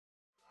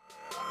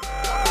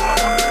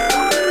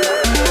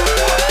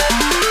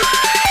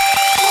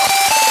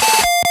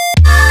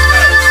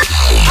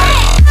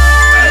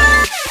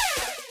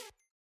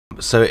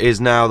So it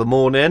is now the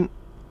morning,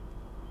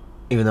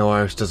 even though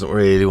Iris doesn't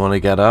really want to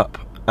get up,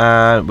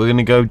 and we're going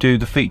to go do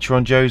the feature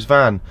on Joe's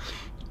van.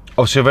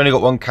 Obviously I've only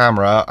got one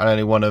camera and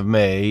only one of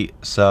me,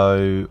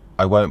 so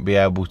I won't be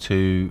able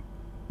to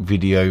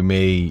video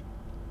me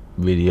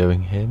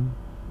videoing him,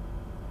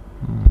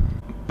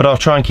 but I'll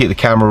try and keep the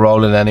camera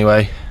rolling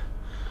anyway.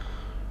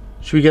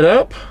 Should we get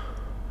up?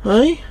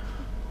 Hey?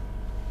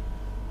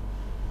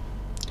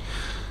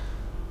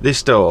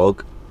 This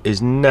dog is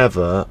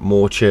never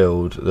more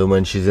chilled than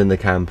when she's in the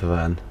camper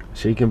van.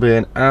 She can be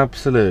an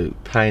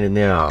absolute pain in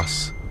the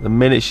ass. The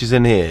minute she's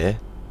in here,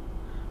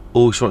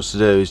 all she wants to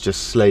do is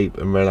just sleep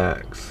and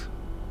relax.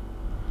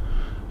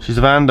 She's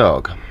a van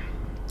dog.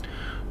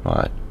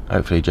 Right,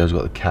 hopefully Joe's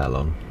got the kettle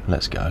on.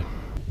 Let's go.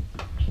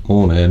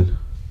 Morning.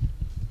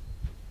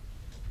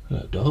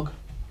 Hello, dog.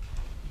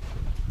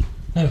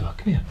 Nova,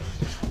 come here.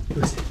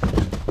 Who is it?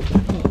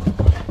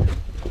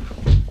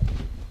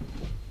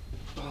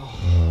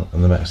 Oh,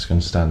 and the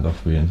Mexicans stand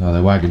off being. Oh,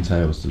 they're wagging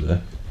tails today.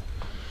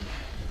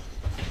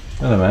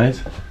 Hello,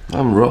 mate.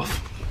 I'm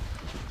rough.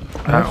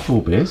 I have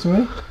 4 beers,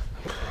 haven't we?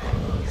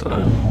 I don't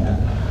know.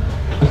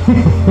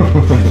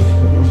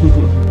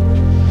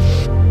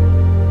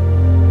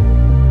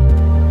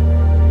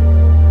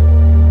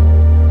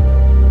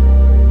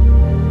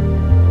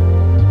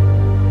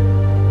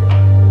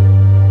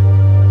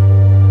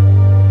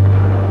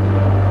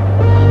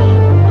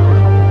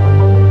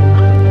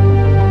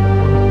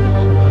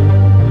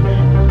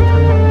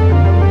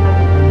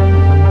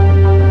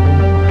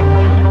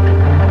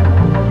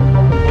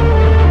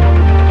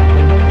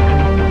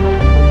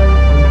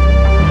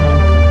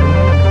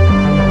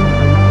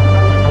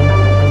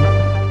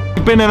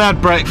 Been and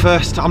had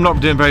breakfast. I'm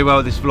not doing very well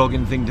with this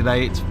vlogging thing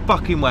today. It's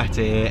fucking wet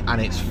here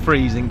and it's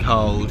freezing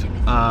cold.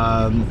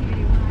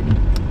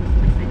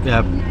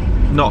 Yeah,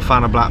 not a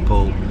fan of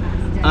Blackpool.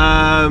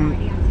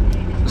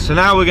 So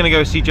now we're gonna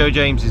go see Joe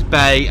James's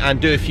bay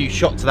and do a few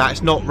shots of that.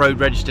 It's not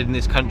road registered in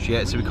this country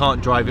yet, so we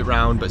can't drive it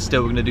round, but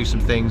still we're gonna do some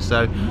things.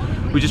 So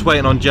we're just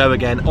waiting on Joe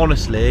again.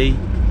 Honestly,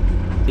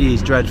 he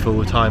is dreadful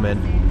with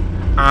timing.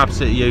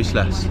 Absolutely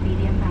useless.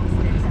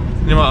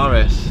 You know what,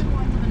 Iris?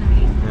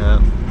 Yeah.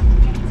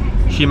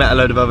 She met a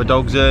load of other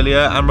dogs earlier,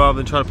 and rather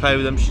than trying to play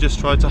with them, she just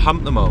tried to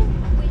hump them all.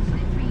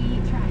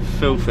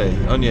 Filthy,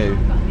 on you.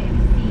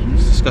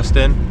 It's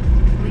disgusting.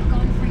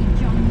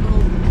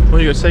 What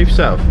are you going to say for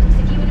yourself?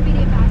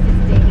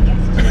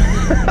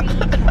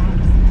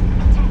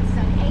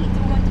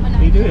 What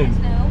are you doing?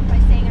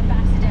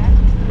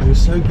 You're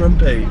so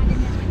grumpy.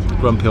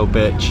 Grumpy old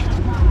bitch.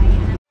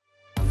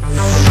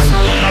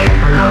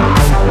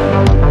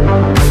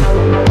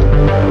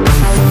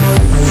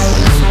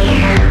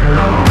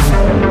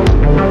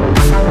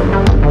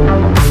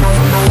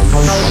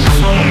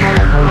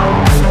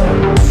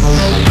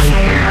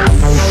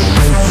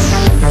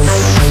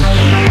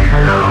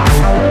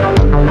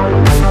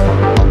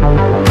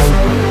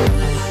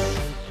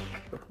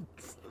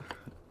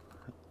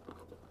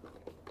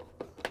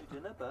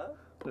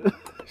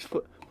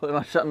 Put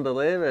my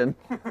chandelier in.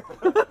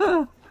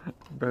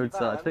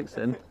 Roadside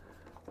fixing.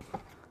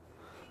 What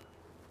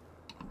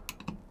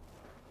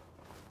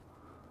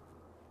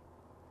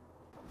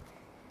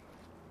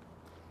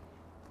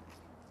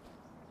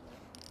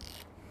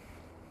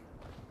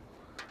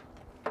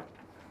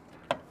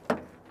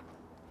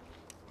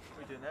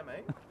are you doing there,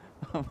 mate?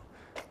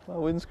 My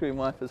windscreen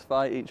wipers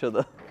fight each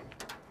other.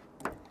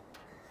 I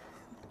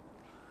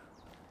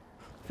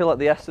feel like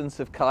the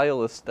essence of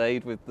Kyle has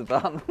stayed with the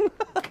van.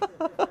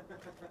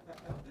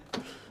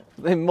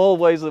 In more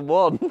ways than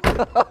one. Later,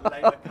 Kyle,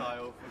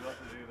 forgot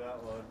to do that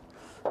one.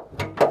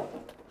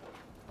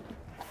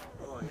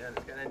 Oh yeah,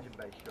 let's get an engine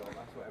bay shot.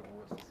 That's what everyone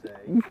wants to say.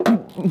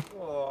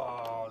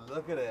 Oh,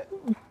 look at it.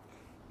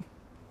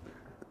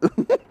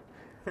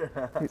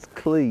 It's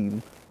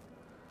clean.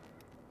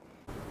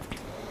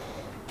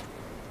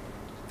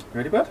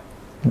 Ready, bud?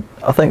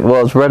 I think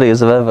well, as ready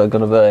as I've ever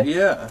gonna be.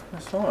 Yeah,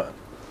 that's fine.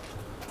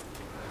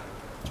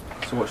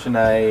 So what's your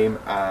name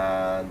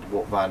and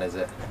what van is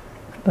it?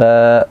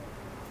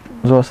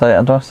 Do I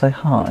say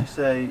hi? You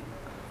say,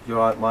 you're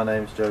right, my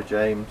name's Joe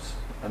James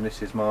and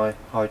this is my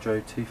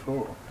Hydro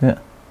T4. Yeah.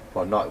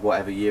 Well, not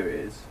whatever year it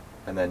is,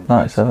 and then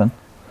 97.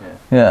 Yeah.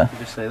 Yeah. You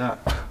just say that.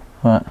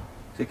 Right.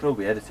 So it can all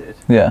be edited.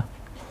 Yeah.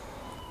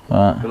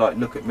 Right. But like,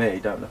 look at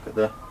me, don't look at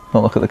the...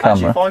 Don't look at the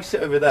camera. Actually, if I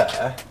sit over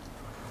there,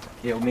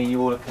 it'll mean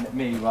you're looking at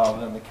me rather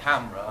than the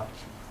camera.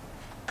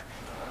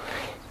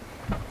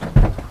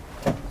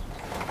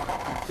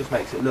 Just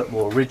makes it look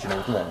more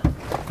original, doesn't it?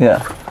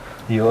 Yeah.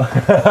 We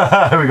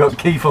got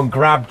Keith on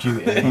grab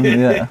duty.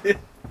 Yeah.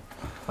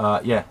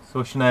 Yeah. So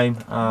what's your name?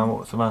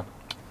 What's the man?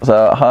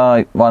 So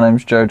hi, my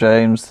name's Joe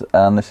James,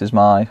 and this is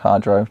my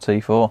Hydro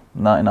T4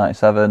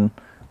 1997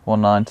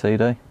 19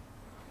 TD.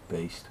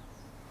 Beast.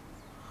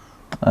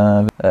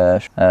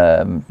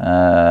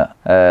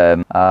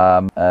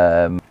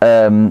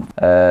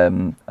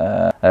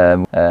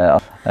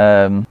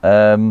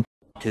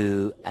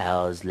 Two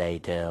hours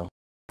later.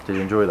 Did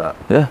you enjoy that?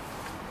 Yeah.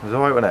 It was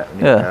alright, wasn't it? When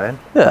you Yeah. were going?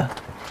 Yeah.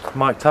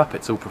 Mic'd up,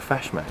 it's all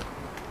profesh, mate.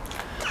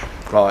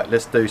 Right,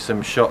 let's do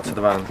some shots of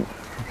the van.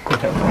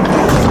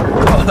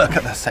 Oh, look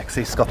at the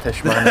sexy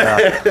Scottish man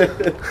there.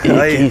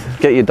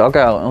 Get your dog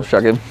out, I'll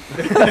shag him.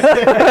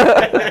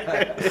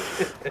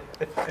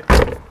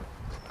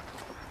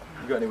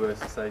 You got any words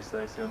to say,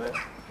 Stacey, on it?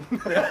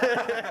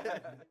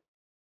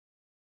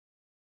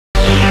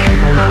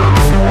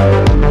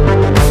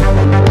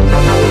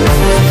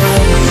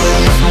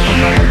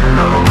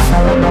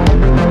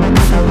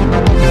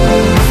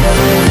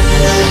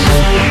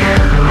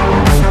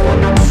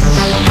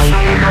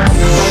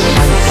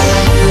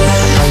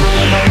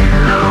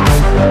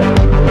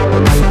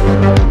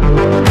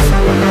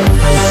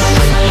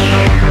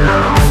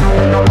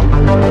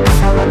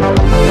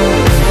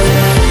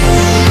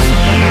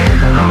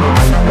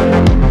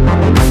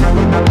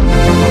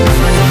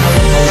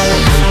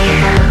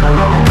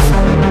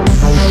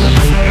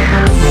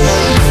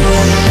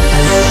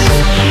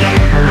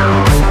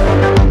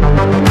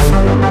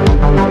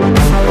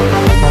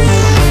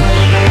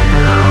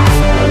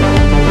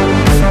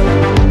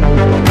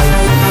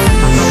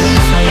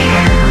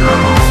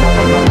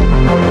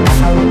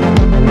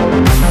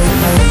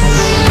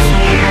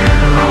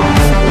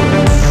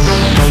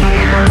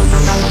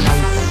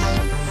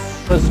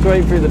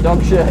 Straight through the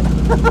dog shit. It's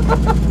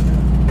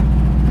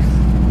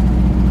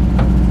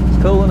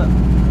cool, isn't it?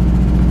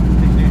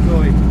 Big new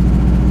toy.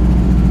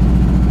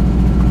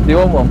 Do you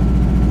want one?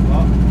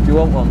 What? Do you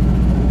want one?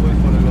 I've always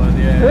wanted one,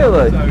 yeah.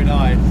 Really? So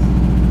nice.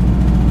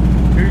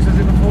 Whose was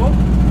it before?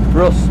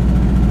 Russ.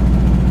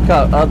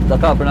 I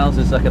can't pronounce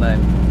his second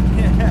name.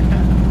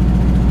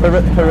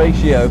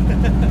 Horatio.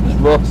 It's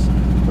Russ.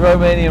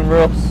 Romanian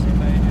Russ.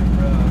 Romanian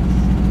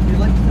Russ. You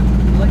like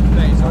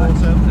the It's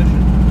auto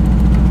edition.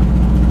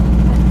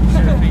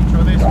 Should we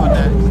feature this one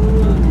next?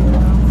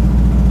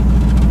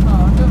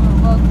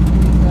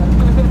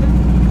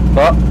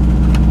 What?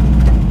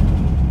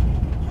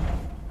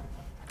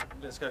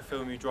 Let's go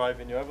film you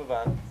driving your other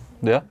van.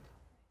 Yeah.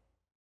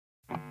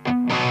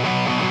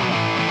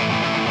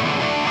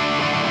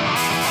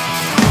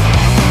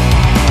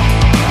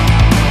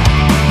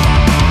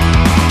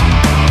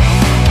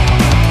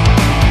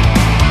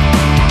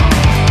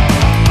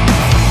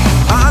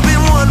 I've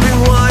been wondering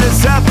what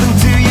has happened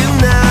to you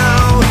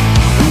now.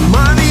 Am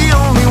I the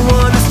only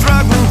one who's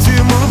struggling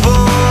to move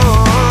on?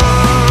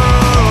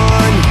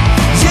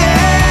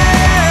 Yeah.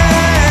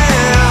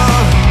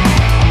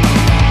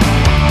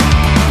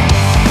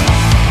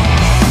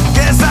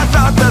 Guess I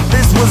thought that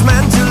this was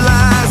meant to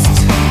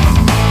last.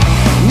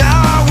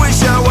 Now I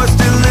wish I was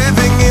still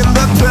living in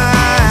the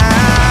past.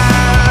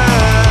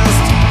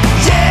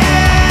 Yeah.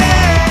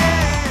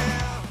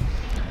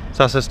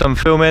 So that's us done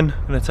filming.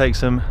 I'm going to take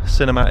some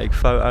cinematic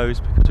photos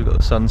because we've got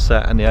the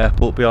sunset and the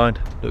airport behind.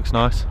 Looks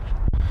nice.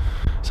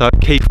 So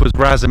Keith was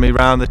razzing me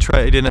round the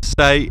trading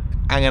estate,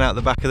 hanging out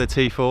the back of the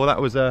T4. That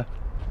was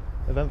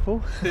eventful.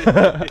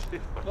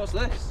 What's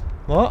this?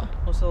 What?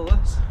 What's all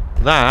this?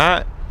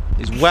 That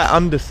is wet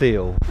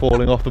underseal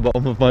falling off the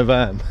bottom of my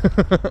van.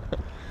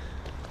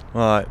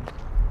 Right.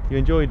 You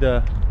enjoyed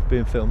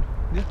being filmed?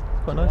 Yeah.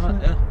 Quite nice,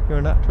 isn't it? Yeah. You're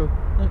a natural.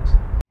 Thanks.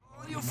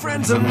 All your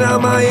friends are now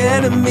my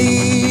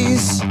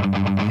enemies.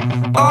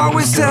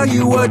 Always tell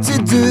you what to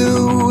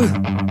do.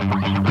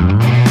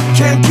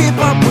 Can't keep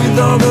up with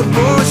all the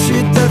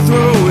bullshit they're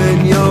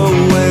throwing your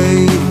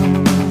way.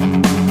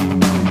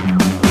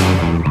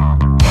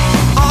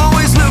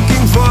 Always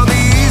looking for the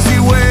easy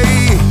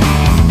way.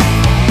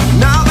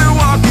 Now they're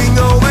walking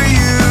over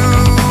you.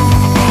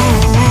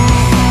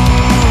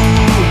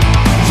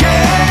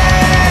 Yeah.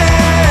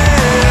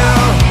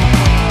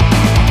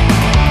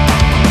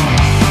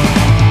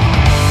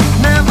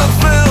 Never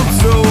felt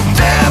so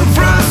damn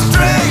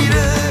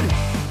frustrated.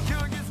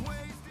 You're just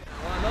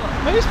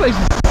wasting. Man, this place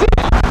is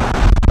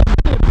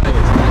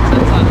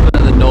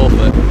Better than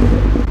Norfolk.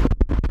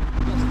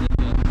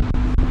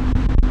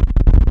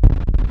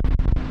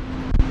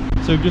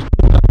 So we've just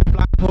pulled up in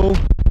Blackpool,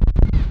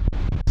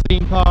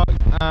 Steam Park,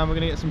 and we're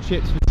going to get some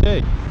chips for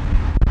tea.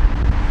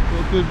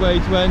 What a good way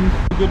to end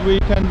a good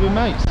weekend with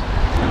mates. I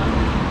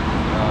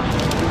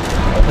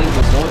think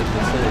we're sorted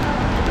for tea.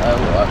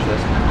 We'll watch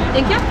this.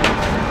 Denk je?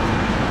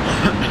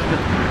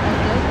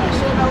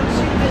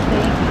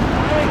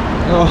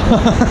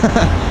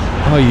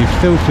 Oh, you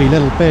filthy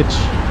little bitch.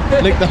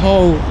 Lick the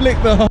hole, lick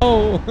the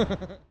hole.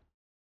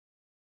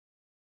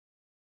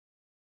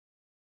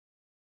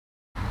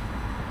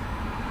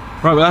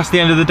 Right, well that's the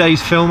end of the day's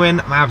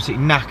filming. I'm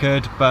absolutely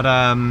knackered, but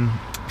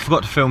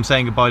forgot to film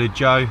saying goodbye to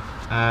Joe.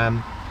 But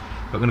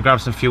we're going to grab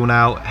some fuel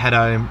now, head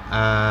home,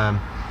 and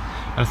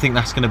I think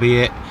that's going to be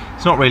it.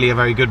 It's not really a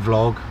very good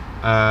vlog,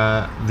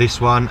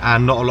 this one,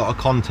 and not a lot of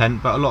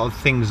content, but a lot of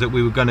things that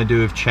we were going to do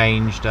have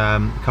changed.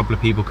 A couple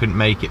of people couldn't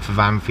make it for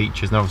van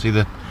features, and obviously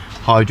the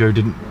hydro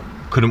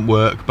couldn't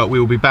work, but we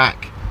will be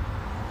back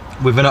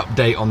with an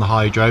update on the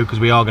hydro because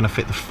we are going to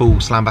fit the full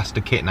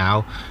Slambassador kit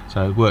now,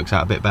 so it works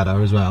out a bit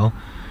better as well.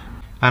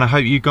 And I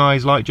hope you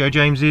guys like Joe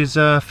James's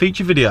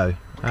feature video.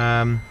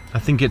 I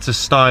think it's a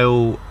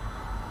style,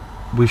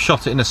 we've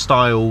shot it in a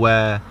style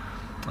where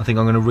I think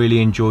I'm going to really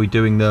enjoy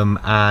doing them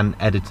and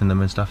editing them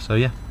and stuff, so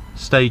yeah.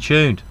 stay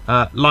tuned.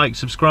 Like,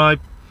 subscribe,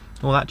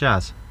 all that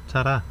jazz.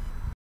 Ta-da.